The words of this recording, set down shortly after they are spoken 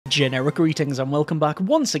Generic greetings and welcome back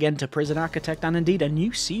once again to Prison Architect, and indeed a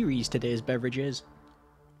new series. Today's beverage is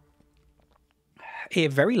a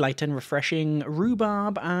very light and refreshing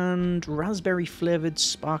rhubarb and raspberry flavoured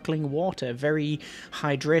sparkling water. Very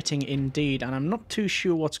hydrating indeed, and I'm not too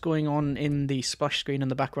sure what's going on in the splash screen in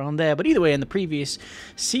the background there, but either way, in the previous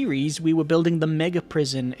series we were building the Mega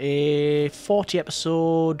Prison, a 40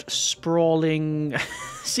 episode sprawling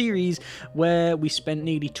series where we spent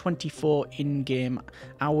nearly 24 in-game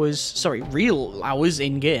hours, sorry, real hours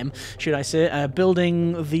in-game, should I say,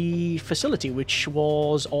 building the facility, which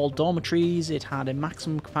was all dormitories. It had a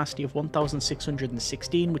maximum capacity of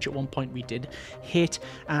 1,616, which at one point we did hit,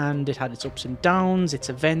 and it had its ups and downs, its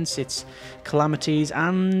events, its calamities,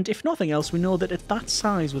 and if nothing else, we know that at that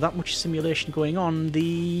size, with that much simulation going on,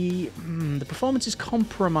 the performance is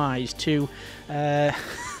compromised, to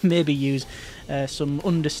maybe use some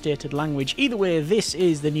understated language. Either way, this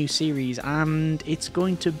is the new series, and it's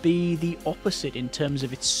going to be the opposite in terms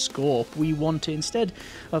of its scope. We want to, instead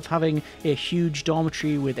of having a huge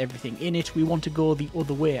dormitory with everything in it, we want to go the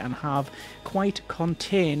other way and have quite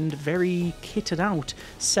contained, very kitted out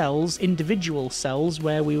cells, individual cells,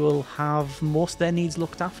 where we will have most of their needs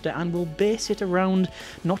looked after, and we'll base it around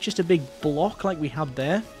not just a big block like we had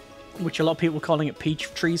there, which a lot of people are calling it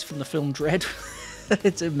peach trees from the film Dread.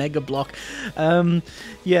 It's a mega block.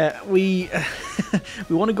 Yeah, we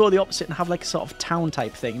we want to go the opposite and have like a sort of town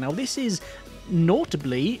type thing. Now this is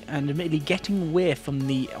notably and admittedly getting away from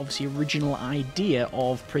the obviously original idea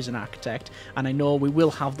of Prison Architect, and I know we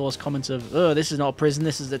will have those comments of, oh, this is not a prison,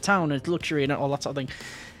 this is a town, it's luxury and all that sort of thing.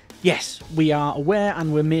 Yes, we are aware,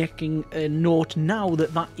 and we're making a note now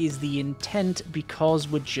that that is the intent, because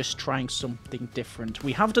we're just trying something different.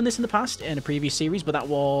 We have done this in the past, in a previous series, but that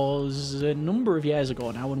was a number of years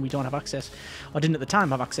ago now, when we don't have access, or didn't at the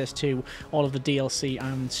time have access to, all of the DLC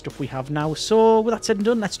and stuff we have now. So with that said and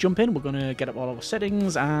done, let's jump in. We're going to get up all our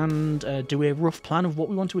settings and do a rough plan of what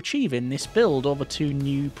we want to achieve in this build. Over to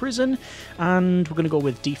new prison, and we're going to go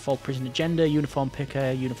with default prison agenda, uniform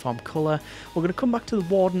picker, uniform colour. We're going to come back to the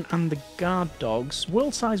warden and the guard dogs.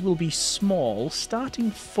 World size will be small.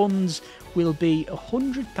 Starting funds will be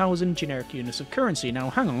 100,000 generic units of currency. Now,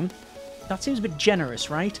 hang on. That seems a bit generous,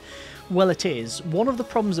 right? Well, it is. One of the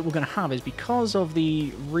problems that we're going to have is, because of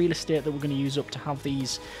the real estate that we're going to use up to have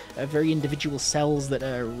these very individual cells that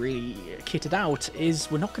are really kitted out,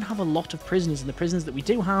 is we're not going to have a lot of prisoners, and the prisoners that we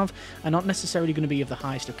do have are not necessarily going to be of the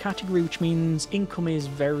highest of category, which means income is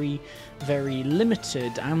very, very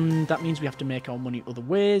limited, and that means we have to make our money other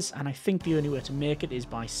ways, and I think the only way to make it is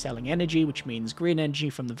by selling energy, which means green energy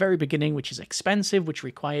from the very beginning, which is expensive, which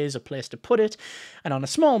requires a place to put it, and on a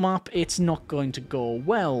small map, it's not going to go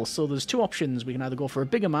well. So there's two options. We can either go for a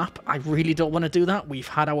bigger map. I really don't want to do that. We've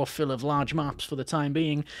had our fill of large maps for the time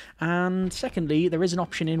being. And secondly, there is an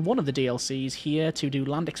option in one of the DLCs here to do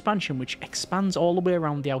land expansion, which expands all the way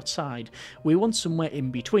around the outside. We want somewhere in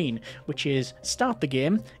between, which is start the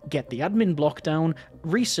game, get the admin block down,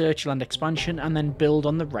 research land expansion, and then build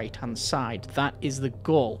on the right hand side. That is the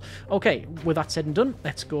goal. Okay, with that said and done,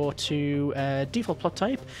 let's go to default plot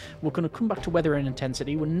type. We're going to come back to weather and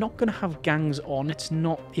intensity. We're not going to have gangs on. It's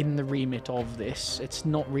not in the remit of this. It's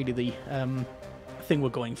not really the thing we're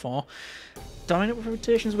going for. Dynamic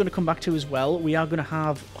rotations we're going to come back to as well. We are going to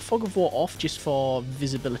have fog of war off just for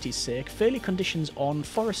visibility's sake, failure conditions on,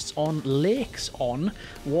 forests on, lakes on,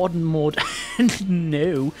 warden mode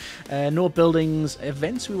no, no buildings,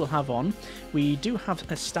 events we will have on. We do have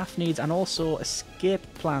staff needs and also escape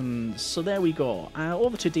plans, so there we go.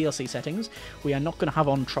 Over to DLC settings. We are not going to have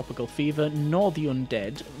on tropical fever nor the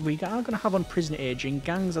undead. We are going to have on prison aging.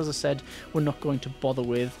 Gangs, as I said, we're not going to bother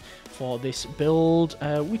with for this build.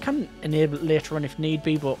 We can enable it later on if need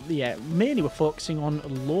be, but yeah, mainly we're focusing on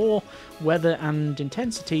low weather and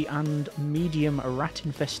intensity and medium rat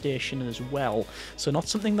infestation as well. So not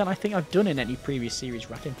something that I think I've done in any previous series,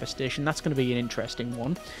 rat infestation. That's going to be an interesting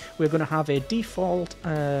one. We're going to have a default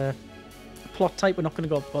plot type. We're not going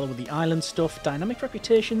to go bother with the island stuff. Dynamic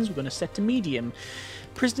reputations we're going to set to medium.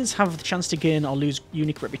 Prisoners have the chance to gain or lose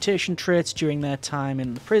unique reputation traits during their time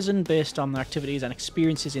in the prison based on their activities and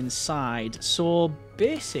experiences inside. So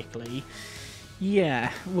basically,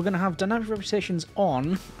 yeah, we're going to have dynamic reputations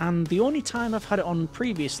on, and the only time I've had it on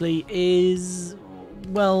previously is,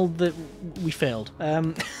 well, that we failed.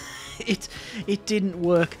 It didn't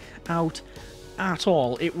work out at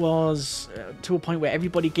all. It was to a point where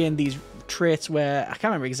everybody gained these traits where I can't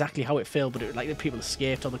remember exactly how it failed, but it like the people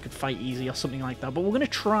escaped or they could fight easy or something like that. But we're going to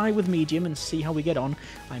try with medium and see how we get on.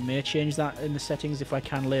 I may change that in the settings if I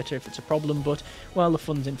can later if it's a problem, but well, the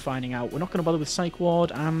fun's in finding out. We're not going to bother with psych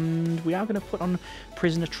ward, and we are going to put on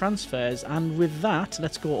prisoner transfers. And with that,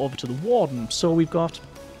 let's go over to the warden. So we've got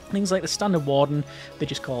things like the standard warden, they're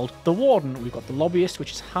just called the warden. We've got the lobbyist,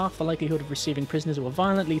 which is half the likelihood of receiving prisoners who are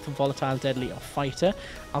violent, lethal, volatile, deadly, or fighter.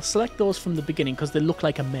 I'll select those from the beginning because they look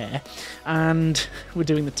like a mayor. And we're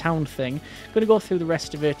doing the town thing. Going to go through the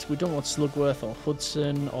rest of it. We don't want Slugworth or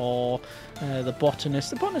Hudson or the botanist.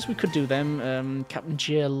 The botanist, we could do them. Captain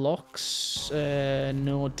J. Locks.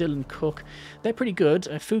 No, Dylan Cook. They're pretty good.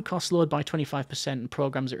 Food costs lowered by 25%, and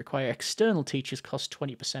programs that require external teachers cost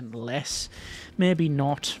 20% less. Maybe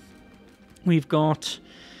not. We've got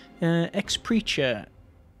ex-preacher.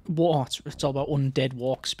 What? It's all about undead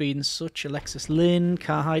walk speed and such. Alexis Lynn,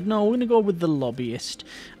 Carhide. No, we're going to go with the lobbyist.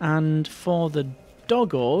 And for the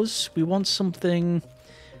doggos, we want something.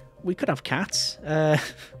 We could have cats.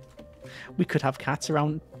 We could have cats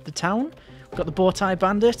around the town. We've got the Bowtie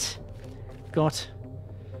Bandit. Got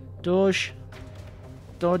Dodge,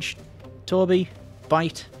 Toby,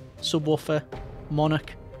 Bite, Subwoofer,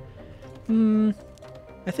 Monarch.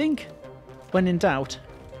 I think, when in doubt,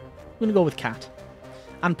 I'm going to go with cat.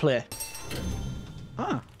 And play.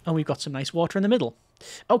 Ah, and we've got some nice water in the middle.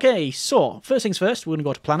 Okay, so, first things first, we're going to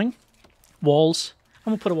go to planning, walls,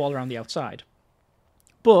 and we'll put a wall around the outside.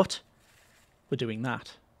 But, we're doing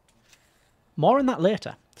that. More on that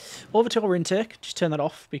later. Over to our intake, just turn that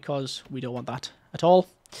off because we don't want that at all.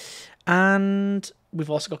 And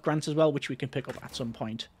we've also got grants as well, which we can pick up at some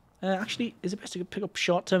point. Actually, is it best to pick up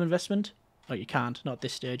short-term investment? Oh, you can't, not at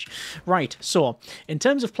this stage. Right, so, in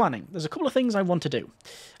terms of planning, there's a couple of things I want to do.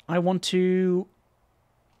 I want to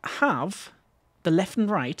have the left and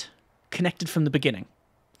right connected from the beginning.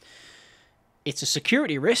 It's a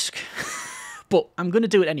security risk, but I'm going to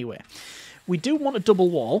do it anyway. We do want a double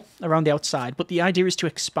wall around the outside, but the idea is to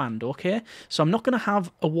expand, okay? So I'm not going to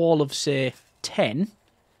have a wall of, say, 10,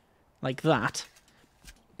 like that,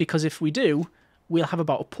 because if we do, we'll have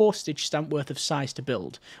about a postage stamp worth of size to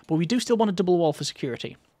build. But we do still want a double wall for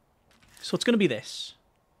security. So it's going to be this,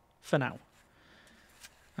 for now.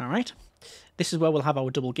 Alright, this is where we'll have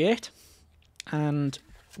our double gate, and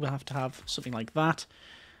we'll have to have something like that,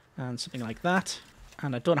 and something like that.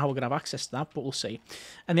 And I don't know how we're going to have access to that, but we'll see.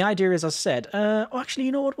 And the idea is, as I said, actually,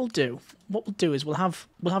 you know what we'll do? What we'll do is we'll have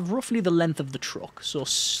roughly the length of the truck. So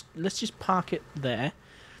let's just park it there.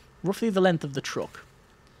 Roughly the length of the truck.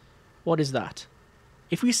 What is that?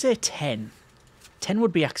 If we say 10, 10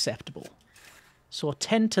 would be acceptable. So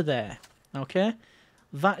 10 to there, okay?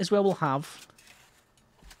 That is where we'll have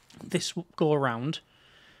this go around.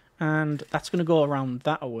 And that's going to go around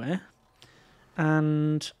that way.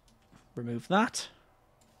 And remove that.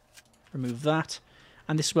 Remove that.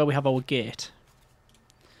 And this is where we have our gate.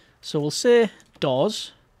 So we'll say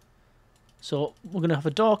doors. So we're going to have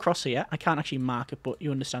a door across here. I can't actually mark it, but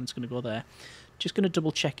you understand it's going to go there. Just going to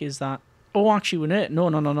double check is that... Oh, actually, no.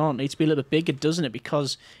 It needs to be a little bit bigger, doesn't it?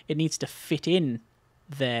 Because it needs to fit in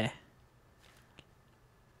there.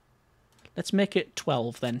 Let's make it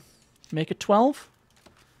 12 then. Make it 12.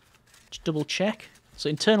 Just double check. So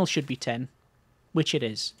internal should be 10, which it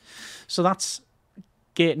is. So that's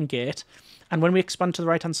gate and gate. And when we expand to the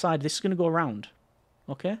right-hand side, this is going to go around.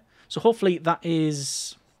 Okay? So hopefully that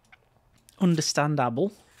is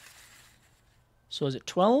understandable. So is it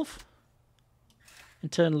 12?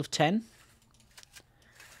 Internal of 10.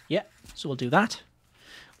 Yeah, so we'll do that.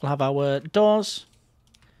 We'll have our doors.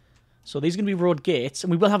 So these are going to be road gates,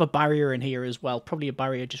 and we will have a barrier in here as well. Probably a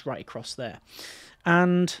barrier just right across there.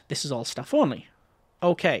 And this is all staff only.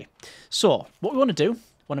 Okay, so what we want to do, we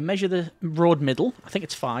want to measure the road middle. I think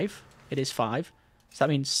it's 5. It is 5. So that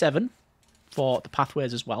means 7 for the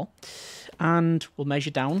pathways as well. And we'll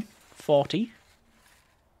measure down 40.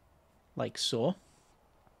 Like so.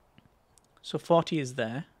 So 40 is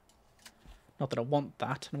there. Not that I want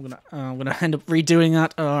that. I'm gonna end up redoing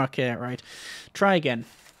that. Oh, okay, right. Try again.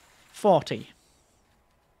 40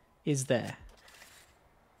 is there.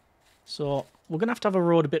 So we're gonna have a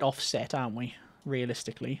road a bit offset, aren't we?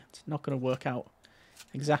 Realistically, it's not gonna work out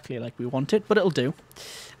exactly like we want it, but it'll do.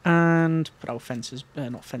 And put our fences,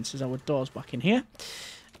 not fences, our doors back in here.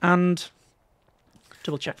 And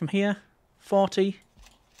double check from here. 40.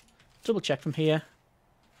 Double check from here.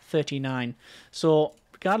 39. So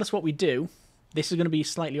regardless what we do, this is going to be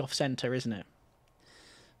slightly off-center, isn't it?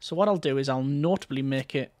 So what I'll do is I'll notably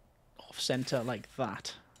make it off-center like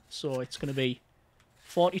that. So it's going to be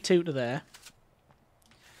 42 to there.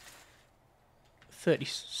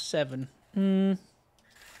 37.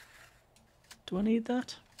 Do I need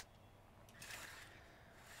that?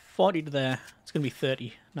 40 to there. It's going to be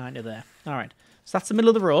 39 to there. All right. So that's the middle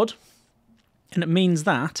of the road. And it means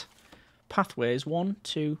that pathways 1,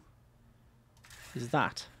 2 is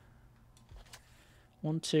that.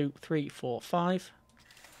 1, 2, 3, 4, 5.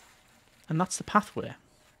 And that's the pathway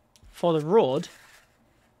for the road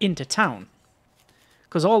into town.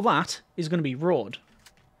 Because all that is going to be road.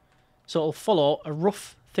 So it'll follow a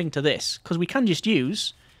rough thing to this. Because we can just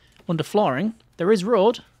use, under flooring, there is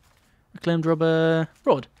road, reclaimed rubber,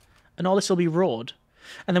 road. And all this will be road.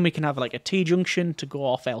 And then we can have like a T-junction to go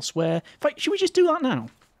off elsewhere. In fact, should we just do that now?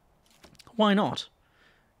 Why not?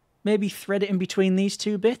 Maybe thread it in between these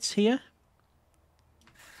two bits here.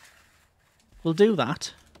 We'll do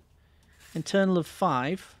that. Internal of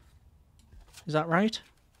 5. Is that right?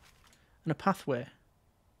 And a pathway.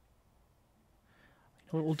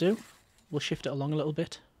 You know what we'll do? We'll shift it along a little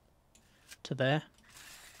bit. To there.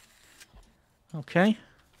 Okay.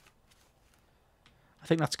 I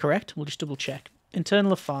think that's correct. We'll just double check.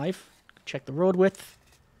 Internal of 5. Check the road width.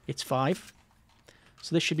 It's 5.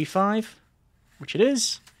 So this should be 5. Which it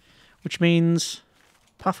is. Which means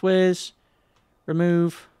pathways,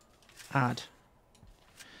 remove, add.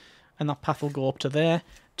 And that path will go up to there,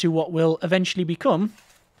 to what will eventually become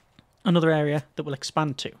another area that we'll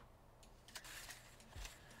expand to.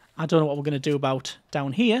 I don't know what we're going to do about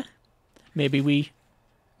down here. Maybe we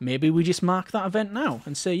just mark that event now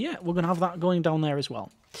and say, yeah, we're going to have that going down there as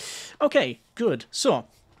well. Okay, good. So,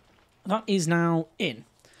 that is now in.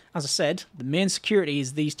 As I said, the main security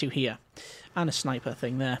is these two here. And a sniper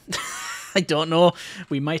thing there. I don't know.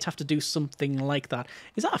 We might have to do something like that.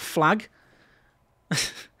 Is that a flag?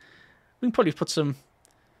 We can probably put some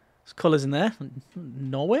colours in there.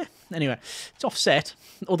 Norway? Anyway, it's offset.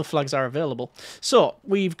 Other flags are available. So,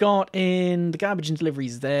 we've got in the garbage and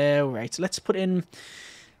deliveries there. Right, so let's put in...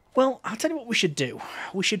 Well, I'll tell you what we should do.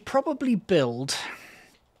 We should probably build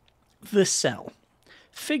the cell.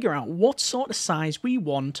 Figure out what sort of size we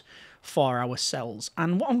want for our cells.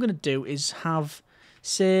 And what I'm going to do is have,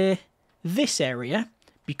 say, this area,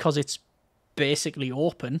 because it's basically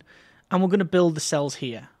open, and we're going to build the cells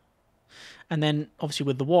here. And then, obviously,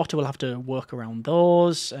 with the water, we'll have to work around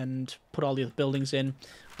those and put all the other buildings in,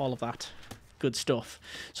 all of that good stuff.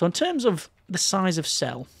 So in terms of the size of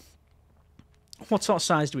cell, what sort of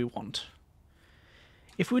size do we want?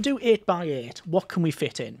 If we do 8 by 8, what can we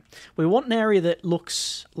fit in? We want an area that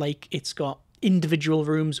looks like it's got individual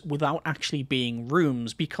rooms without actually being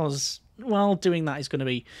rooms, because, well, doing that is going to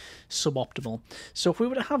be suboptimal. So if we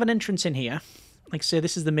were to have an entrance in here, like say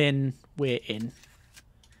this is the main way in,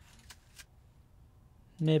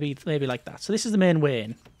 maybe like that. So this is the main way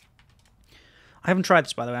in. I haven't tried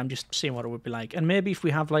this, by the way. I'm just seeing what it would be like. And maybe if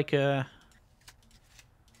we have like a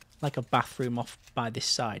bathroom off by this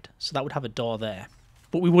side, so that would have a door there.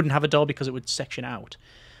 But we wouldn't have a door because it would section out.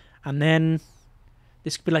 And then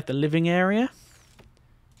this could be like the living area.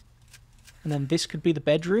 And then this could be the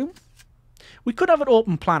bedroom. We could have an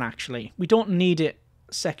open plan, actually. We don't need it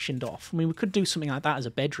sectioned off. I mean, we could do something like that as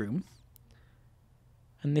a bedroom.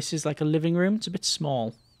 And this is like a living room. It's a bit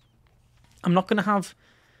small. I'm not going to have...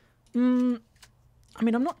 I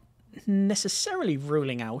mean, I'm not necessarily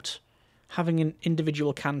ruling out having an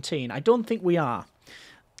individual canteen. I don't think we are.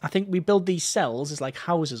 I think we build these cells as like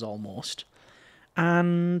houses almost.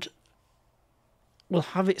 And we'll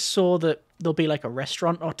have it so that there'll be like a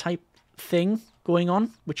restaurant or type thing going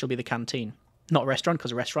on, which will be the canteen. Not a restaurant,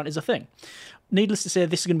 because a restaurant is a thing. Needless to say,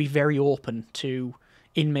 this is going to be very open to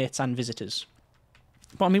inmates and visitors.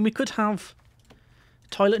 But I mean, we could have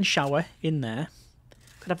toilet and shower in there.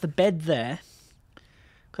 Could have the bed there.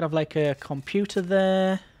 Could have like a computer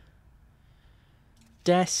there.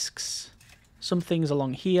 Desks. Some things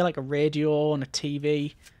along here, like a radio and a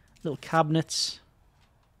TV. Little cabinets.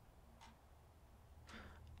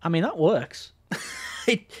 I mean, that works.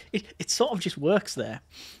 It sort of just works there.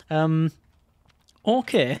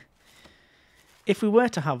 Okay. If we were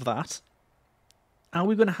to have that, are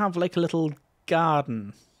we going to have like a little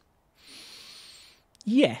garden?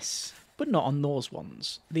 Yes, but not on those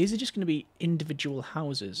ones. These are just going to be individual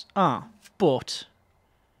houses. But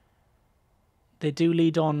they do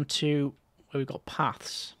lead on to where we've got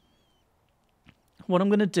paths. What I'm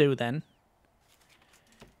going to do then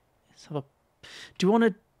is have a... Do you want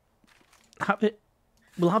to have it...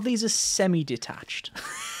 We'll have these as semi-detached.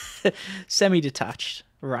 Semi-detached,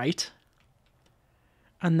 right.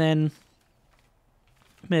 And then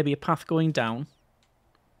maybe a path going down.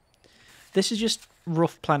 This is just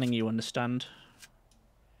rough planning, you understand.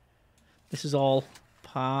 This is all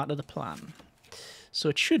part of the plan. So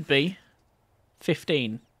it should be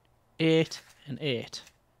 15, 8 and 8.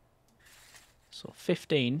 So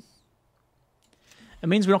 15. It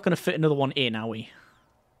means we're not going to fit another one in, are we?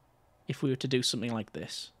 If we were to do something like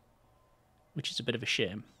this. Which is a bit of a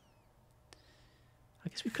shame. I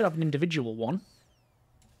guess we could have an individual one.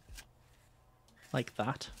 Like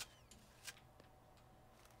that.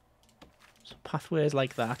 So pathways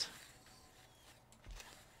like that.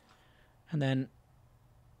 And then...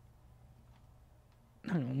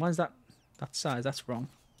 Hang on, why is that size? That's wrong.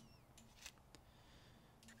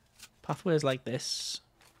 Pathways like this.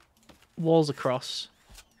 Walls across.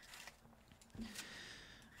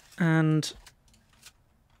 And...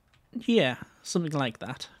 yeah, something like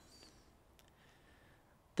that.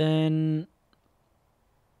 Then...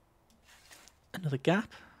 another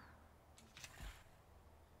gap.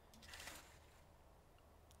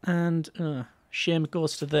 And shame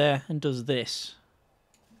goes to there and does this.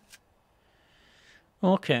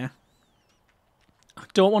 Okay. I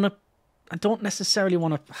don't necessarily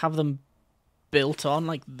want to have them built on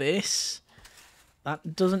like this.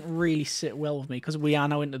 That doesn't really sit well with me because we are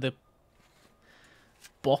now into the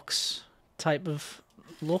box type of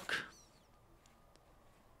look.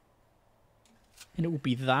 And it would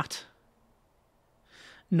be that.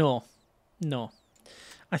 No.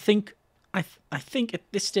 I think at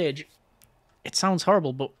this stage, it sounds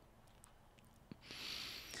horrible, but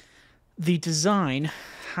the design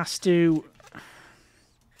has to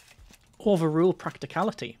overrule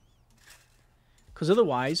practicality. Because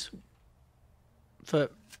otherwise, for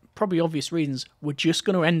probably obvious reasons, we're just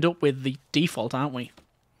going to end up with the default, aren't we?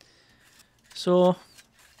 So,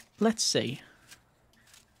 let's see.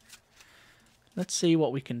 Let's see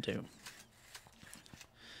what we can do.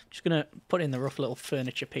 Just going to put in the rough little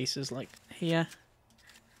furniture pieces like here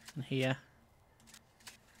and here.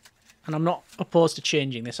 And I'm not opposed to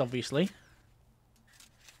changing this, obviously.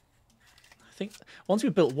 I think once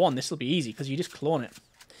we've built one, this will be easy because you just clone it.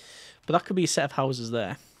 But that could be a set of houses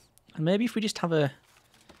there. And maybe if we just have a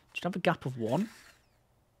gap of one.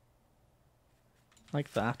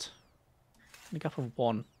 Like that. And a gap of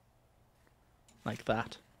one. Like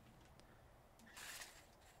that.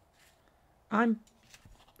 I'm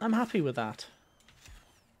happy with that.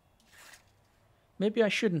 Maybe I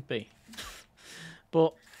shouldn't be.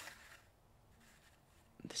 But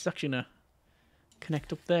this is actually going to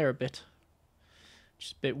connect up there a bit.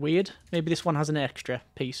 Just a bit weird. Maybe this one has an extra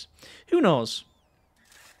piece. Who knows?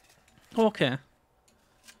 Okay.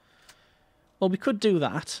 Well, we could do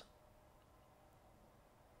that.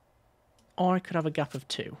 Or I could have a gap of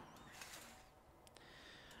 2.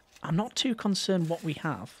 I'm not too concerned what we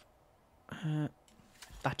have.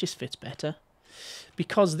 That just fits better.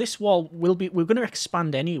 Because this wall we're going to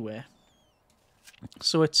expand anyway.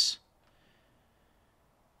 So it's...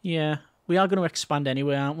 yeah, we are going to expand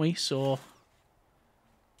anyway, aren't we? So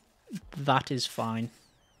that is fine.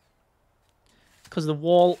 Because the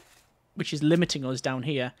wall, which is limiting us down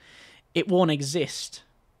here, it won't exist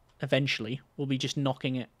eventually. We'll be just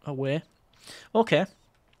knocking it away. Okay,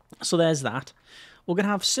 so there's that. We're going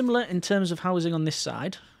to have similar in terms of housing on this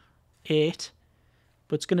side. 8.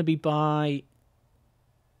 But it's going to be by...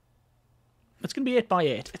 it's going to be 8 by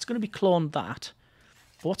 8. It's going to be cloned that.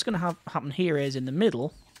 But what's going to happen here is in the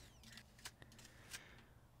middle,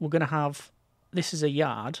 we're going to have... this is a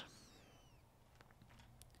yard.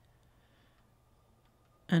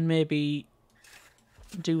 And maybe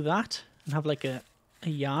do that. And have like a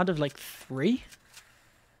yard of like 3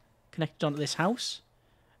 connected onto this house.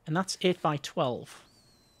 And that's 8 by 12.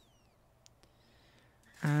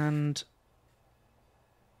 And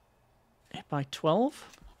 8 by 12,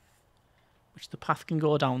 which the path can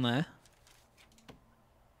go down there.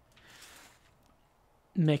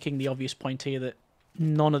 Making the obvious point here that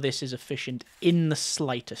none of this is efficient in the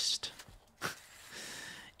slightest.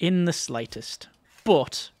 In the slightest.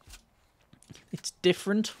 But it's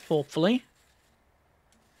different, hopefully.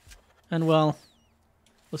 And well,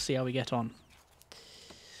 we'll see how we get on.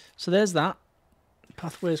 So there's that.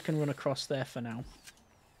 Pathways can run across there for now.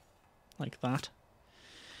 Like that.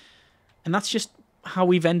 And that's just how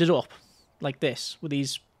we've ended up. Like this. With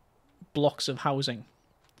these blocks of housing.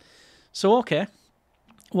 So, okay.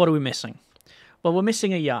 What are we missing? Well, we're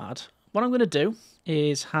missing a yard. What I'm going to do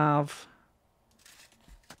is have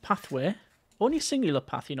a pathway. Only a singular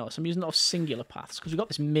path, you notice. I'm using a lot of singular paths. Because we've got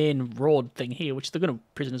this main road thing here. Which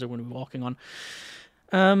prisoners are going to be walking on.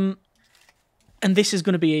 And this is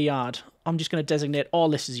going to be a yard. I'm just going to designate all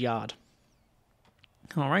this as yard.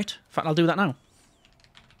 Alright. In fact, I'll do that now.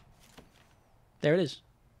 There it is.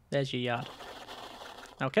 There's your yard.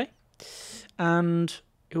 Okay. And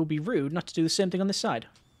it would be rude not to do the same thing on this side.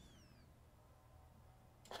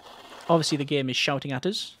 Obviously, the game is shouting at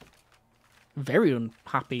us. Very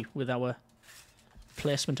unhappy with our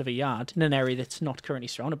placement of a yard in an area that's not currently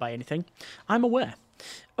surrounded by anything. I'm aware.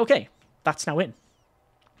 Okay, that's now in.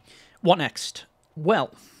 What next?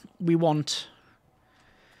 Well, we want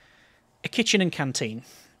a kitchen and canteen,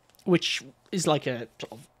 which is like a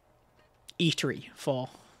sort of eatery for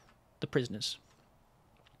the prisoners.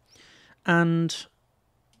 And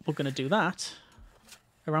we're going to do that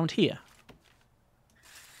around here.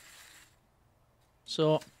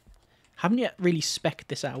 So, haven't yet really spec'd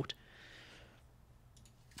this out.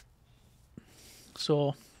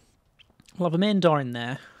 So, we'll have a main door in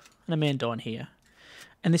there and a main door in here.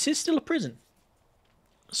 And this is still a prison.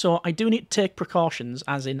 So, I do need to take precautions,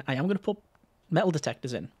 as in, I am going to put metal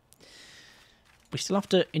detectors in. We still have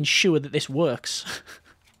to ensure that this works,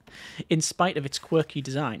 in spite of its quirky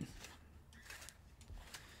design.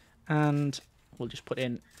 And we'll just put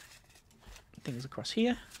in things across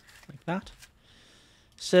here, like that.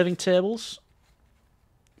 Serving tables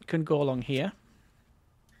can go along here.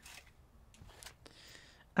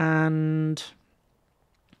 And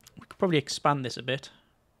we could probably expand this a bit.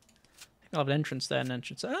 I think I'll have an entrance there and an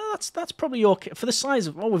entrance there. Oh, that's probably okay for the size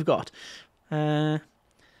of what we've got.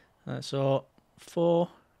 So 4,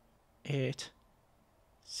 8,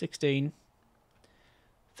 16,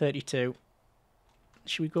 32.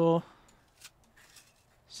 Should we go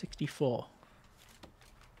 64?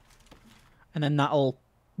 And then that'll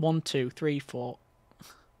 1, 2, 3, 4.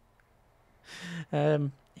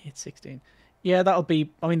 8, 16. Yeah, that'll be.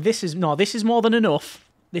 I mean, this is more than enough.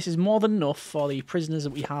 This is more than enough for the prisoners that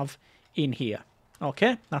we have in here.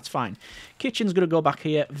 Okay, that's fine. Kitchen's going to go back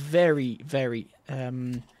here. Very, very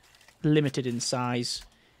limited in size.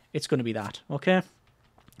 It's going to be that. Okay,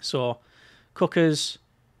 so cookers,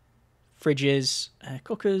 fridges,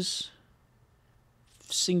 cookers,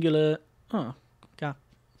 singular. Oh, gap,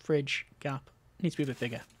 fridge, gap. Needs to be a bit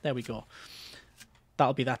bigger. There we go.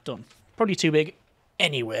 That'll be that done. Probably too big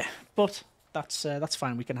anyway, but that's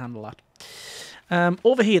fine. We can handle that.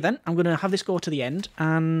 Over here, then, I'm going to have this go to the end,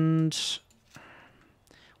 and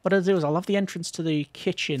what I'll do is I'll have the entrance to the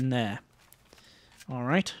kitchen there. All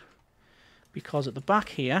right, because at the back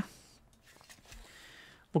here,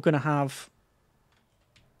 we're going to have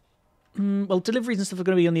well, deliveries and stuff are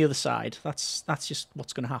going to be on the other side. That's just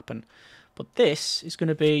what's going to happen. But this is going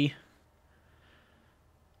to be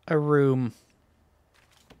a room.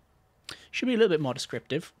 Should be a little bit more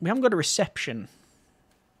descriptive. We haven't got a reception.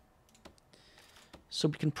 So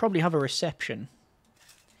we can probably have a reception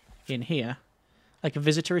in here. Like a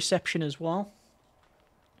visitor reception as well.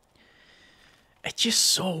 It's just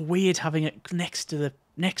so weird having it next to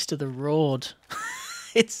the road.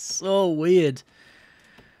 It's so weird.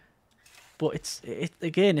 But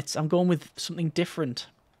I'm going with something different.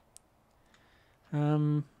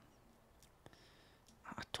 I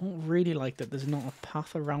don't really like that there's not a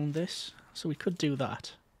path around this. So we could do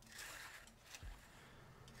that.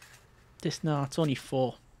 No, it's only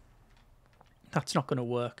 4. That's not going to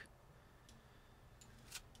work.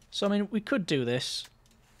 So, I mean, we could do this.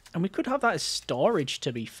 And we could have that as storage,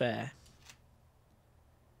 to be fair.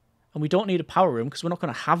 And we don't need a power room, because we're not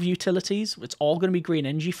going to have utilities. It's all going to be green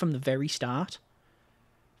energy from the very start.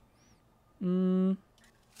 Do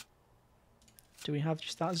we have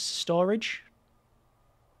just that as storage?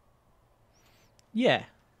 Yeah,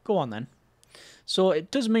 go on then. So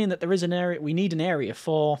it does mean that there is an area, we need an area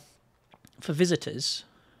for visitors.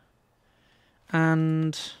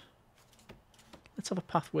 And let's have a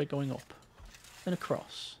pathway going up, then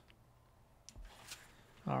across.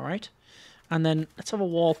 All right. And then let's have a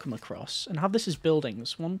wall come across and have this as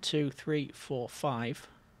buildings. 1, 2, 3, 4, 5.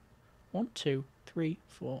 1, 2, 3,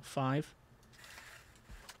 4, 5.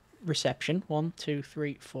 Reception. 1, 2,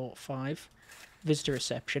 3, 4, 5. Visitor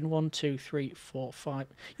reception. 1, 2, 3, 4, 5.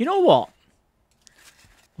 You know what?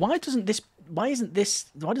 Why doesn't this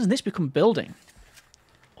become a building?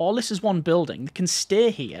 All this is one building. It can stay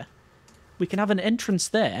here. We can have an entrance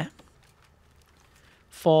there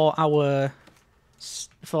for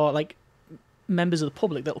like members of the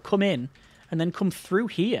public that'll come in and then come through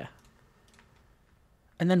here.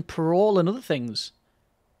 And then parole and other things.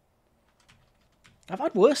 I've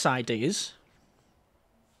had worse ideas.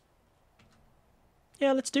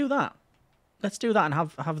 Yeah, let's do that. Let's do that and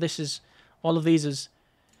have this as all of these as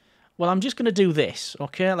well. I'm just going to do this,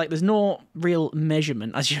 okay? Like there's no real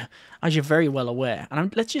measurement as you're very well aware.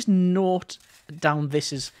 And let's just note down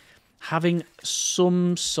this as having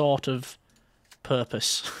some sort of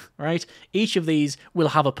purpose, right? Each of these will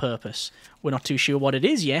have a purpose. We're not too sure what it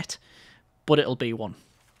is yet, but it'll be one.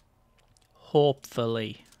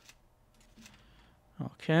 Hopefully.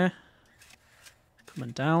 Okay.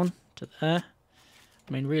 Coming down to there.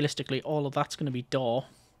 I mean, realistically, all of that's going to be door.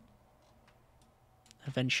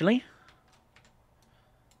 eventually.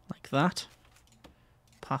 Like that.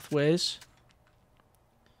 Pathways.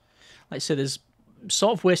 Like I said, there's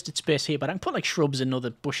sort of wasted space here, but I can put like shrubs and other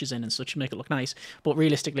bushes in and such to make it look nice. But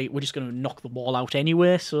realistically, we're just going to knock the wall out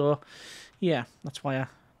anyway, so yeah, that's why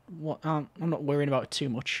I'm not worrying about it too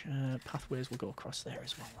much. Pathways will go across there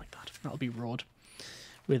as well, like that. That'll be road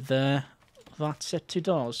with that set to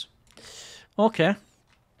doors. Okay,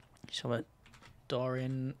 so a door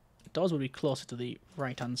in. Doors would be closer to the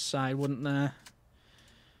right-hand side, wouldn't they?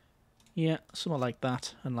 Yeah, something like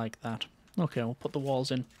that and like that. Okay, we'll put the walls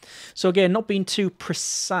in. So again, not being too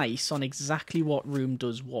precise on exactly what room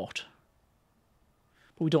does what.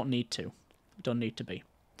 But we don't need to. We don't need to be.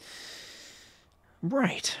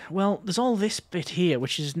 Right, well, there's all this bit here,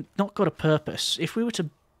 which has not got a purpose. If we were to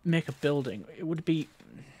make a building, it would be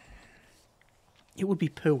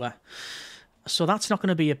poor. So that's not going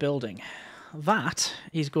to be a building. That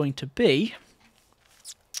is going to be...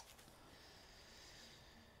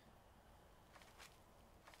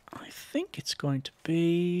 I think it's going to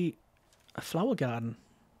be a flower garden.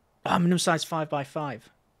 Minimum size 5 by 5.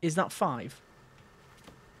 Is that 5?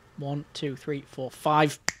 1, 2, 3, 4,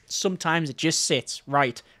 5. Sometimes it just sits.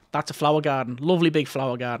 Right, that's a flower garden. Lovely big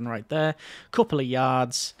flower garden right there. Couple of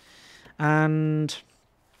yards. And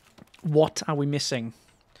what are we missing?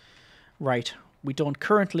 Right, we don't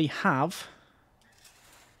currently have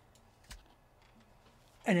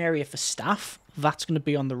an area for staff. That's going to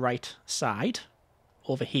be on the right side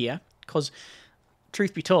over here, because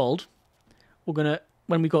truth be told, we're going to,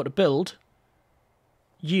 when we go to build,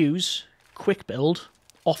 use quick build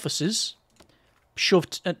offices, shove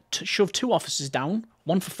 2 offices down,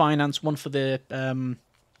 one for finance, one for the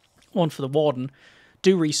warden,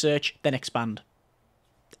 do research, then expand,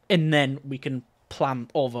 and then we can plan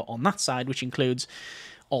over on that side, which includes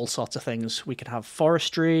all sorts of things. We could have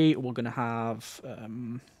forestry. We're going to have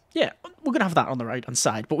yeah, we're going to have that on the right hand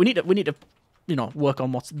side, but we need to work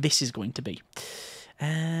on what this is going to be.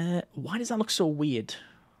 Why does that look so weird?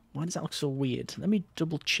 Why does that look so weird? Let me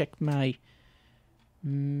double check my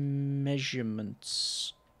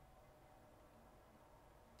measurements.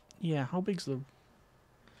 Yeah, how big's the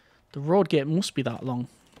road gate? Must be that long.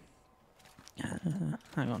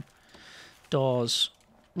 Hang on. Doors.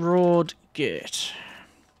 Road gate.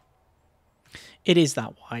 It is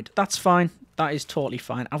that wide. That's fine. That is totally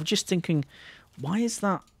fine. I was just thinking, why is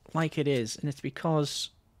that like it is? And it's because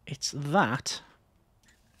it's that,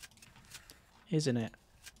 isn't it?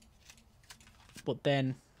 But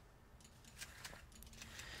then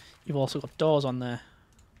you've also got doors on there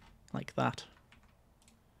like that,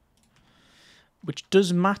 which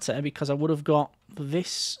does matter because I would have got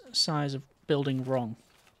this size of building wrong.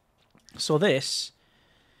 So this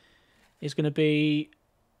is going to be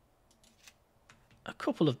a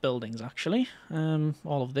couple of buildings actually,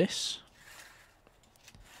 all of this.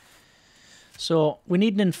 So we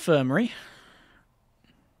need an infirmary,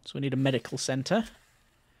 so we need a medical centre,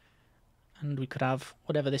 and we could have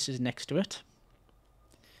whatever this is next to it.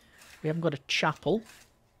 We haven't got a chapel.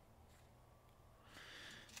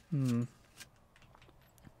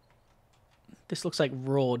 This looks like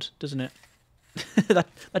road, doesn't it?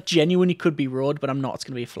 that genuinely could be road, but I'm not. It's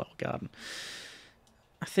going to be a flower garden.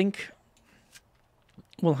 I think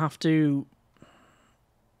we'll have to...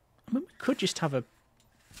 I mean, we could just have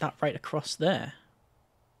that right across there.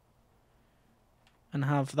 And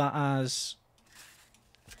have that as...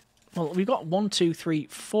 Well, we've got 1, 2, 3,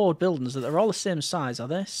 4 buildings that are all the same size, are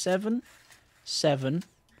there? 7, 7,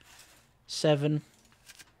 7,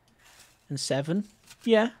 and 7.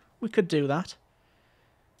 Yeah, we could do that.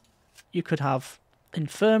 You could have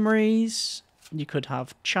infirmaries. You could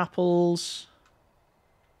have chapels.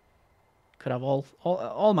 You could have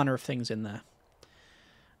all manner of things in there.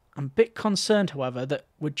 I'm a bit concerned, however, that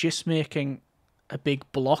we're just making a big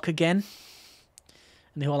block again.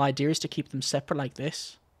 And the whole idea is to keep them separate like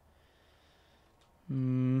this.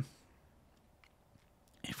 If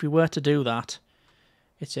we were to do that,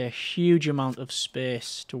 it's a huge amount of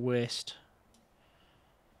space to waste.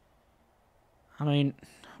 I mean,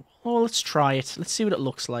 well, let's try it. Let's see what it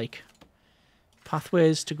looks like.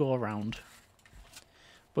 Pathways to go around.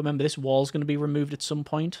 But remember, this wall's going to be removed at some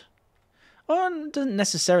point. Oh, it doesn't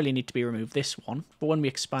necessarily need to be removed, this one. But when we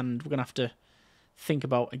expand, we're going to have to think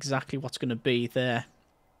about exactly what's going to be there.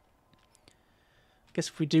 I guess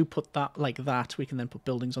if we do put that like that, we can then put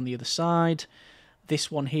buildings on the other side. This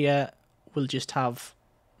one here will just have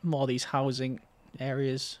more of these housing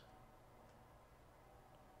areas.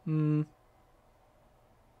 We'll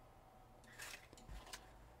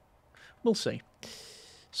see.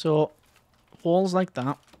 So, walls like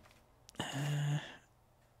that.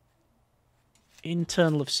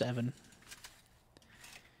 internal of 7.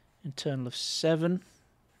 Internal of 7.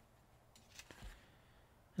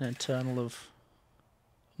 And internal of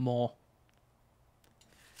more.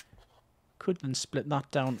 Could then split that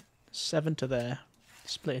down 7 to there.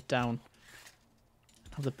 Split it down.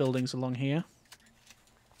 Have the buildings along here.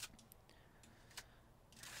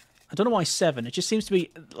 I don't know why 7. It just seems to be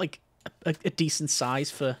like a decent size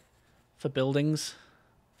for buildings.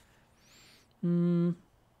 And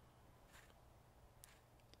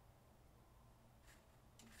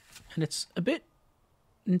it's a bit,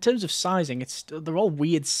 in terms of sizing, they're all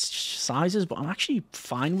weird sizes, but I'm actually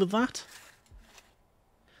fine with that.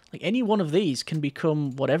 Like, any one of these can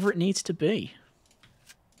become whatever it needs to be.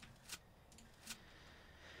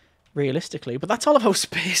 Realistically, but that's all of our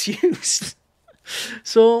space used.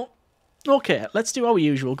 So, okay, let's do our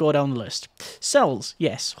usual, go down the list. Cells,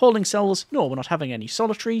 yes. Holding cells, no, we're not having any.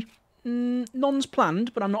 Solitary, none's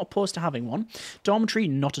planned, but I'm not opposed to having one. Dormitory,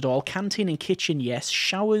 not at all. Canteen and kitchen, yes.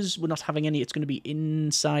 Showers, we're not having any. It's going to be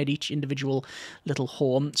inside each individual little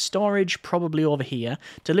home. Storage, probably over here.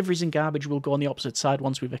 Deliveries and garbage will go on the opposite side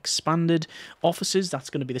once we've expanded. Offices, that's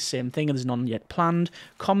going to be the same thing, and there's none yet planned.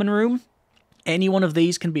 Common room, any one of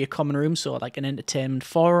these can be a common room, so like an entertainment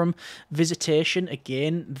forum. Visitation,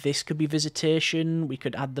 again, this could be visitation. We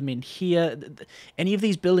could add them in here. Any of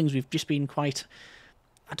these buildings, we've just been quite,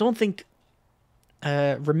 I don't think,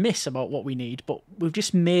 remiss about what we need, but we've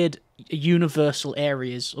just made universal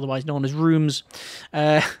areas, otherwise known as rooms,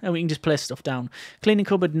 and we can just place stuff down. Cleaning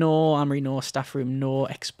cupboard, no. Armory, no. Staff room, no.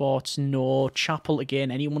 Exports, no. Chapel, again,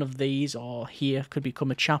 any one of these, or here could become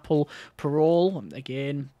a chapel. Parole,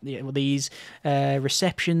 again, yeah, well, these.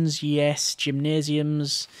 Receptions, yes.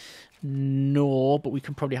 Gymnasiums, no, but we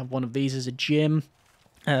can probably have one of these as a gym.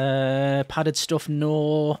 Padded stuff,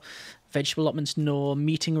 no. Vegetable allotments, no.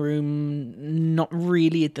 Meeting room, not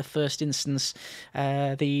really at the first instance.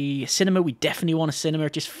 The cinema, we definitely want a cinema.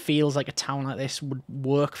 It just feels like a town like this would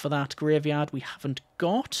work for that. Graveyard, we haven't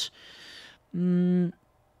got. Whether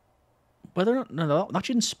or not, no, that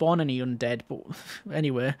shouldn't spawn any undead, but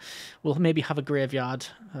anyway, we'll maybe have a graveyard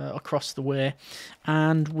across the way.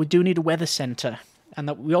 And we do need a weather centre. And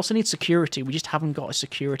that we also need security. We just haven't got a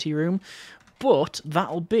security room. But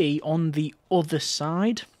that'll be on the other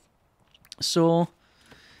side. So,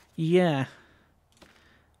 yeah,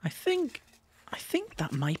 I think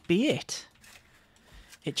that might be it.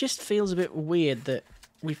 It just feels a bit weird that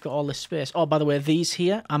we've got all this space. Oh, by the way, these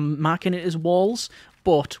here, I'm marking it as walls,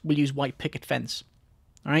 but we'll use white picket fence.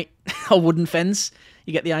 All right, a wooden fence.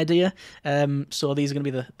 You get the idea. So these are going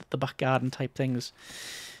to be the back garden type things.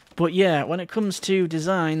 But yeah, when it comes to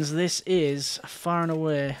designs, this is far and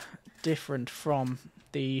away different from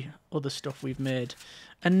the other stuff we've made.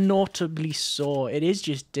 And notably so. It is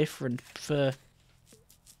just different for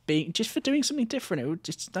doing something different.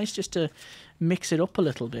 It's nice just to mix it up a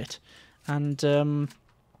little bit. And I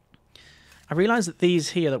realise that these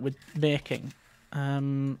here that we're making,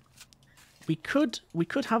 we could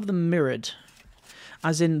have them mirrored,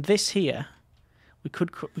 as in this here. We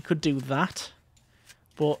could do that,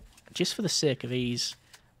 but just for the sake of ease,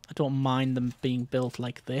 I don't mind them being built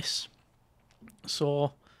like this.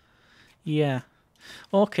 So, yeah.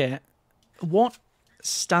 Okay, what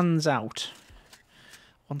stands out?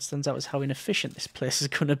 One stands out as how inefficient this place is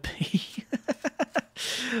going to be.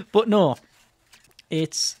 But no, I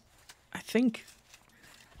think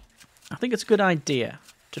it's a good idea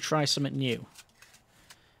to try something new.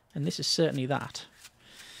 And this is certainly that.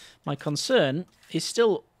 My concern is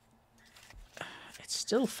still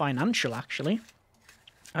financial, actually.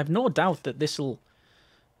 I've no doubt that this will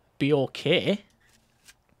be okay.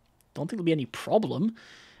 Don't think there'll be any problem.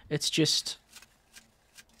 It's just,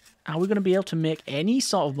 are we going to be able to make any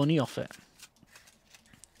sort of money off it?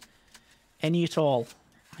 Any at all?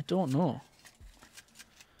 I don't know.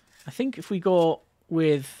 I think if we go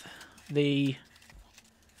with the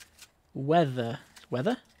weather,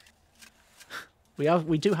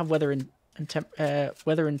 we do have weather and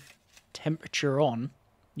temperature on.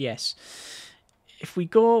 Yes. If we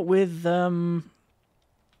go with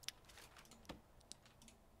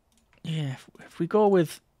yeah, if we go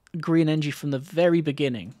with green energy from the very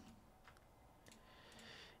beginning,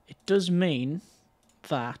 it does mean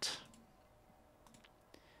that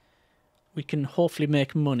we can hopefully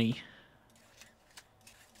make money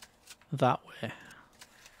that way.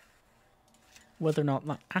 Whether or not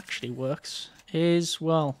that actually works is,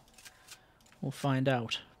 well, we'll find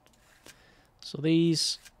out. So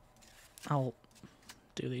these, I'll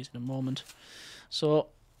do these in a moment. So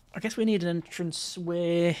I guess we need an entrance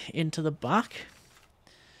way into the back.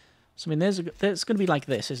 So, I mean, there's going to be like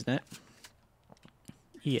this, isn't it?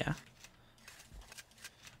 Yeah.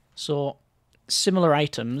 So, similar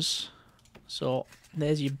items. So,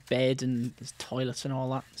 there's your bed and there's toilets and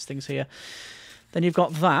all that. There's things here. Then you've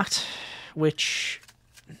got that, which,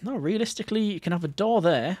 no, realistically, you can have a door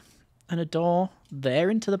there and a door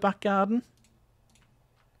there into the back garden.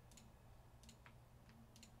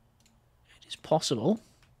 It is possible.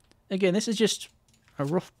 Again, this is just a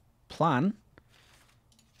rough plan.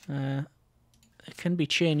 It can be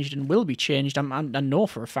changed and will be changed. I know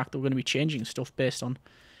for a fact that we're going to be changing stuff based on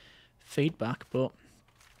feedback, but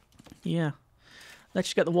yeah. Let's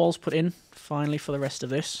just get the walls put in, finally, for the rest of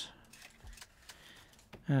this.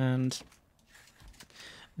 And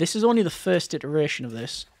this is only the first iteration of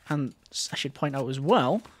this, and I should point out as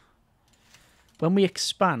well, when we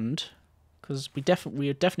expand, because we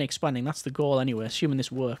are definitely expanding, that's the goal anyway, assuming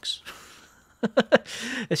this works.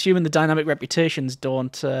 Assuming the dynamic reputations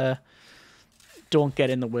don't get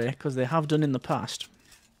in the way, because they have done in the past.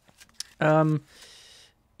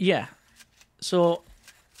 Yeah, so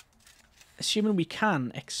assuming we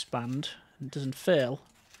can expand and it doesn't fail,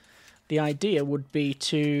 the idea would be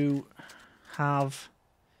to have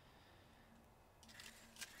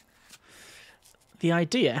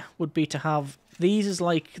these as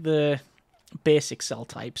like the basic cell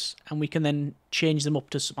types, and we can then change them up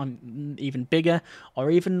to some even bigger, or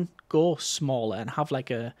even go smaller and have like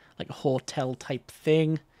a hotel type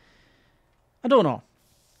thing. I don't know.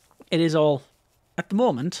 It is all at the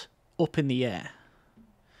moment up in the air,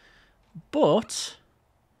 but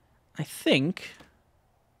I think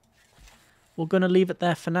we're going to leave it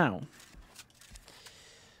there for now.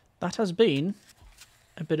 That has been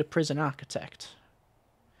a bit of Prison Architect.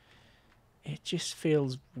 It just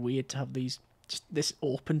feels weird to have this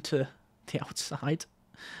open to the outside.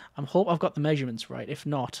 I hope I've got the measurements right. If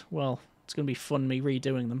not, well, it's going to be fun me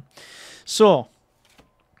redoing them. So,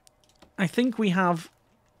 I think we have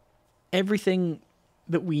everything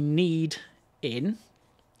that we need in,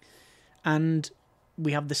 and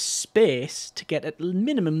we have the space to get at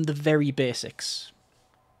minimum the very basics.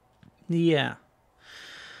 Yeah.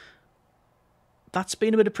 That's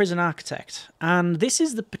been a bit of Prison Architect, and this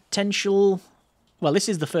is the potential, well, this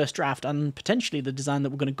is the first draft, and potentially the design that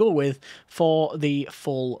we're going to go with for the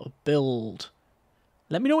full build.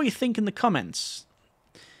 Let me know what you think in the comments.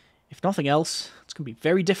 If nothing else, it's going to be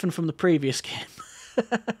very different from the previous game.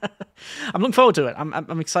 I'm looking forward to it.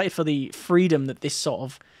 I'm excited for the freedom that this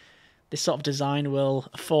sort of design will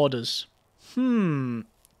afford us.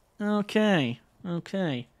 Okay.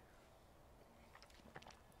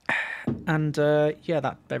 And, yeah,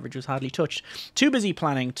 that beverage was hardly touched. Too busy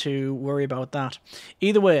planning to worry about that.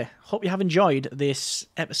 Either way, hope you have enjoyed this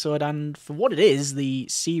episode, and for what it is, the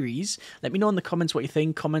series. Let me know in the comments what you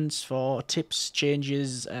think. Comments for tips,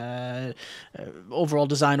 changes, overall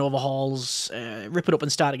design overhauls, rip it up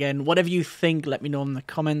and start again. Whatever you think, let me know in the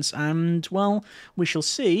comments. And, well, we shall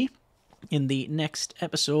see in the next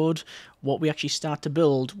episode what we actually start to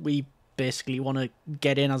build. We basically want to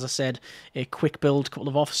get in, as I said, a quick build, couple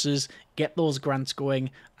of officers, get those grants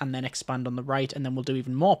going, and then expand on the right, and then we'll do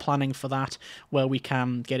even more planning for that, where we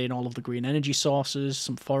can get in all of the green energy sources,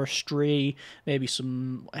 some forestry, maybe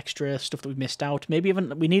some extra stuff that we've missed out, maybe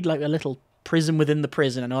even we need like a little prison within the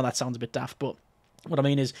prison. I know that sounds a bit daft, but what I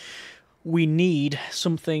mean is we need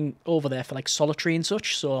something over there for like solitary and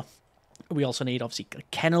such, so we also need obviously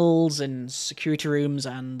kennels and security rooms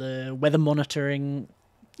and weather monitoring.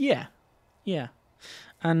 Yeah,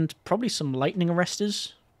 and probably some lightning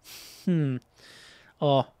arresters.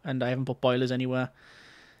 Oh, and I haven't put boilers anywhere.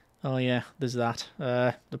 Oh yeah, there's that.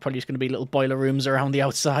 There are probably just going to be little boiler rooms around the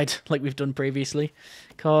outside, like we've done previously.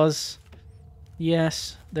 Because,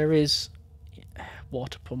 yes, there is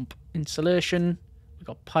water pump insulation. We've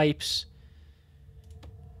got pipes.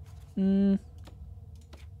 Oh,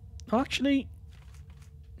 actually,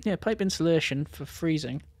 yeah, pipe insulation for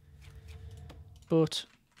freezing. But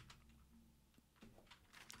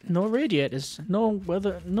no radiators, no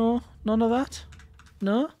weather, no, none of that.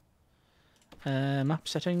 No. Map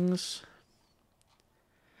settings.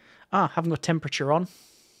 Haven't got temperature on.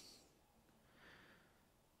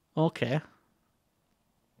 Okay.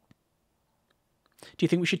 Do you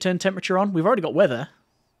think we should turn temperature on? We've already got weather.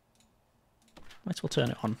 Might as well turn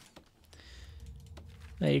it on.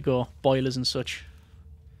 There you go. Boilers and such.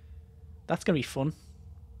 That's going to be fun.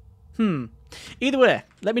 Either way,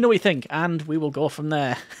 let me know what you think, and we will go from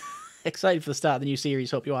there. Excited for the start of the new series.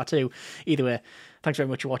 Hope you are too. Either way, thanks very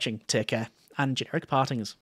much for watching. Take care, and generic partings.